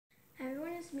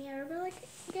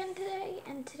again today,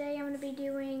 and today I'm going to be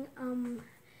doing,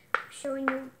 showing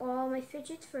you all my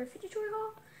fidgets for a fidget toy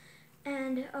haul.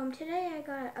 And today I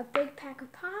got a big pack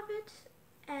of poppets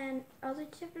and other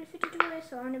different fidget toys,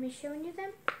 so I'm going to be showing you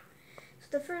them. So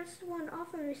the first one off,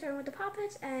 I'm going to be starting with the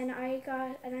poppets, and I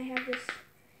have this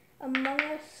Among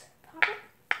Us poppet.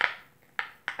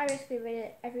 I basically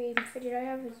rated every fidget I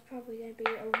have is probably going to be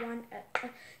a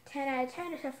 10 out of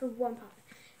 10 except for one poppet.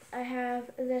 I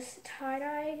have this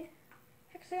tie-dye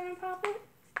hexagon poppet.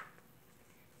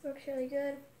 Works really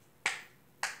good.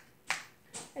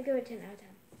 I give it a 10 out of 10.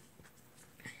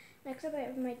 Next up I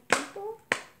have my dimple.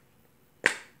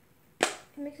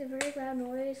 It makes a very loud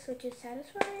noise, which is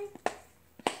satisfying.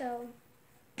 So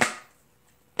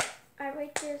I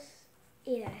rate this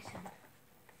 8 out of 10.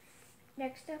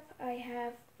 Next up I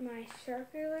have my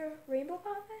circular rainbow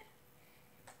poppet.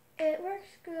 It works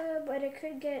good, but it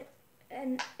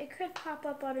could pop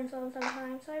up uninstalled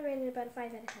sometimes, so I rated it about a 5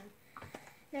 out of 10.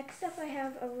 Next up I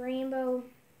have a rainbow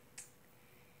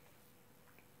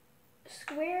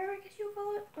square, I guess you would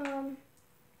call it.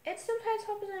 It sometimes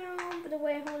pops around the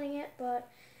way I'm holding it, but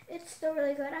it's still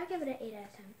really good. I give it an 8 out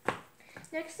of 10.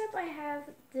 Next up I have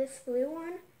this blue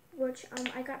one, which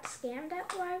I got scammed at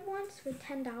by once for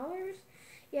 $10.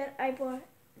 Yet I bought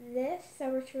this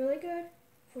that works really good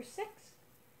for $6.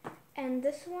 And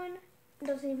this one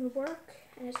doesn't even work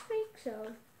and it's fake,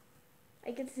 so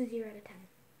I give this a 0 out of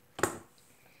 10.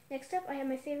 Next up I have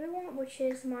my favorite one, which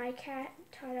is my cat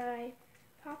tie-dye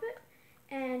poppet.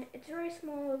 And it's very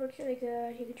small, it works really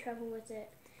good, you can travel with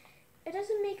it. It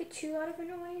doesn't make too loud of a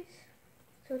noise,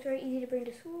 so it's very easy to bring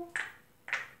to school.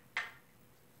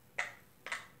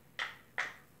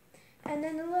 And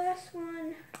then the last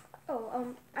one,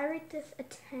 I rate this a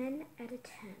 10 out of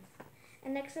 10.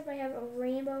 And next up I have a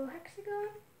rainbow hexagon,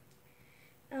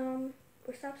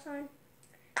 or stop sign,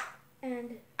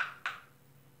 and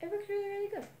it works really, really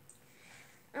good.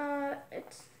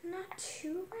 It's not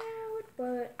too loud,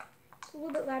 but it's a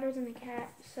little bit louder than the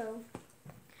cat, so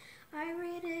I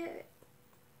rate it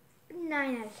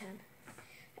 9 out of 10.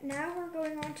 Now we're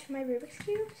going on to my Rubik's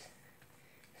Cubes.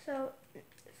 So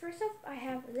first up I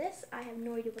have this. I have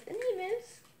no idea what the name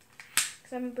is,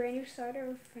 because I'm a brand new starter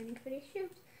of finding Rubik's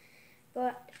Cubes,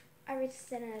 but I rate this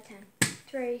 10 out of 10.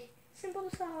 It's very simple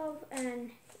to solve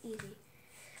and easy.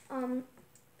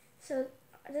 So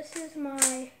this is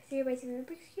my 3x3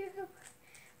 Rubik's Cube.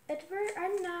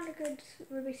 I'm not a good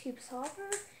Rubik's Cube solver,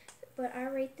 but I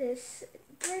rate this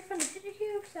very fun to fidget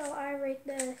cube, so I rate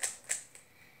this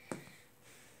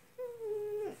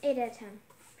 8 out of 10.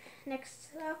 Next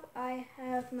up, I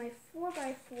have my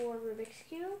 4x4 Rubik's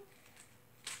Cube.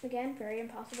 Again, very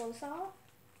impossible to solve.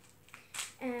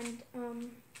 And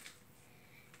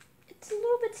it's a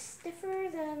little bit stiffer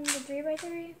than the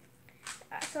 3x3,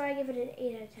 so I give it an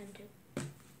 8 out of 10 too.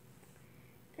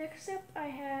 Next up, I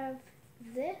have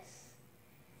this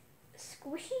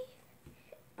squishy.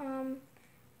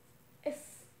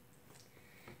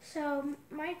 So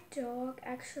my dog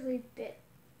actually bit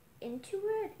into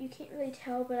it. You can't really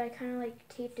tell, but I kind of like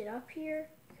taped it up here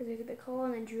because there's a big hole,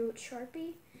 and then drew it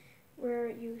Sharpie where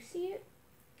you see it.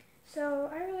 So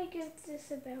I really give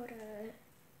this about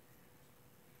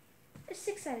a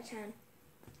 6 out of 10.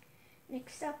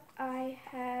 Next up I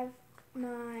have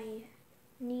my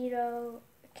Neato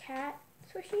cat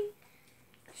squishy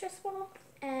stress ball,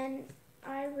 and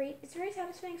it's very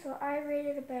satisfying, so I rate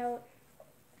it about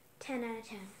 10 out of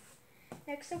 10.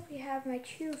 Next up we have my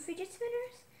 2 fidget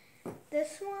spinners.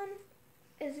 This one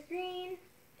is green.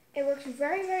 It works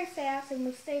very, very fast and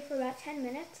will stay for about 10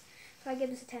 minutes, so I give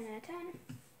this a 10 out of 10.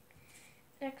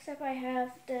 Next up I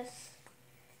have this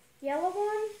yellow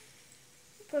one.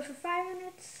 It goes for 5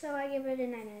 minutes, so I give it a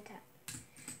 9 out of 10.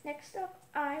 Next up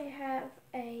I have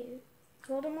a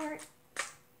Voldemort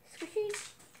squishy.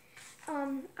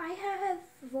 I have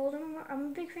Voldemort. I'm a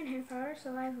big fan of Harry Potter,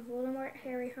 so I have a Voldemort,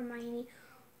 Harry, Hermione,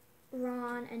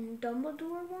 Ron, and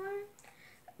Dumbledore one.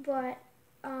 But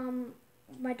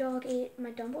my dog ate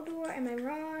my Dumbledore, and my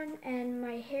Ron and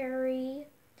my Harry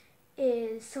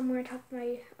is somewhere on top of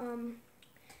my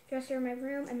dresser in my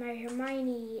room, and my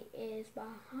Hermione is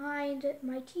behind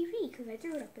my TV because I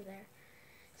threw it up to there.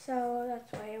 So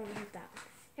that's why I only have that.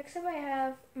 Next up I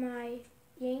have my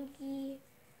Yankee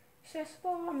stress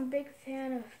ball. I'm a big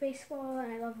fan of baseball,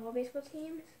 and I love all baseball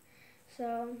teams.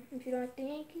 So if you don't like the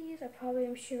Yankees, I probably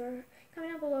am sure.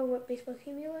 Comment down below what baseball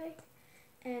team you like.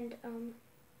 And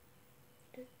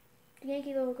the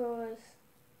Yankee logo is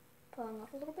falling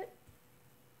off a little bit.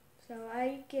 So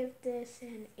I give this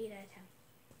an 8 out of 10.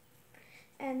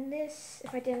 And this,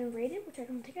 if I didn't rate it, which I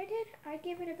don't think I did, I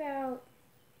give it about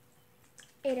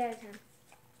 8 out of 10.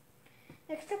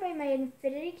 Next up I have my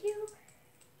infinity cube.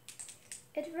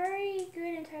 It's very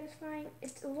good and satisfying.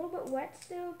 It's a little bit wet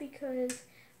still because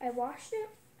I washed it.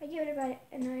 I give it about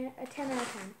a 10 out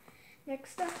of 10.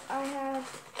 Next up I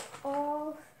have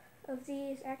all of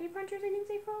these acupunctures, I think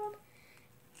they're called.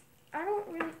 I don't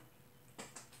really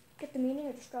get the meaning,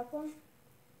 I just drop them.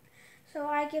 So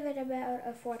I give it about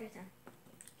a 4 out of 10.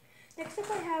 Next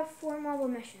up I have 4 marble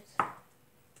meshes.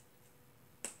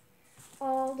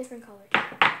 All different colors.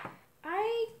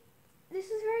 This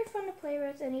is very fun to play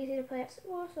with and easy to play at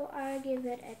school, so I give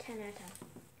it a 10 out of 10.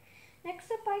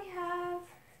 Next up I have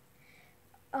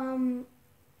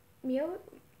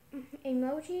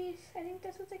emojis, I think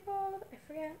that's what they're called, I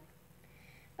forget.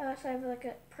 So I have like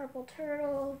a purple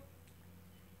turtle,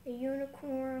 a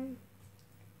unicorn,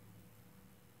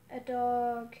 a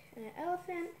dog, and an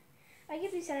elephant. I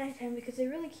give these 10 out of 10 because they're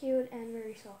really cute and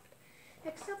very soft.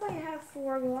 Next up I have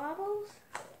 4 globbles.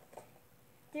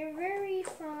 They're very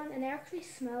fun and they actually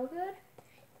smell good.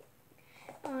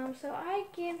 So I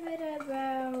give it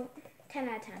about 10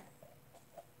 out of 10.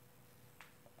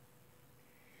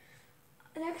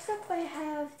 Next up I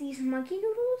have these monkey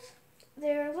noodles.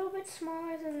 They're a little bit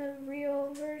smaller than the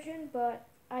real version, but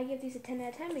I give these a 10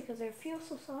 out of 10 because they feel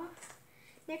so soft.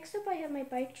 Next up I have my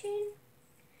bike chain.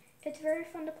 It's very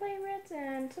fun to play with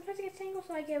and sometimes it gets tangled,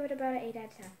 so I give it about an 8 out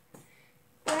of 10.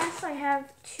 Last I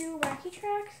have 2 wacky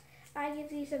tracks. I give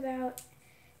these about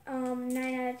 9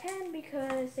 out of 10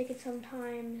 because they can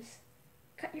sometimes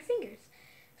cut your fingers.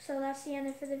 So that's the end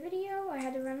of the video. I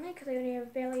had to run late because I only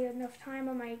have barely enough time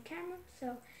on my camera.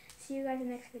 So see you guys in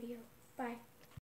the next video. Bye.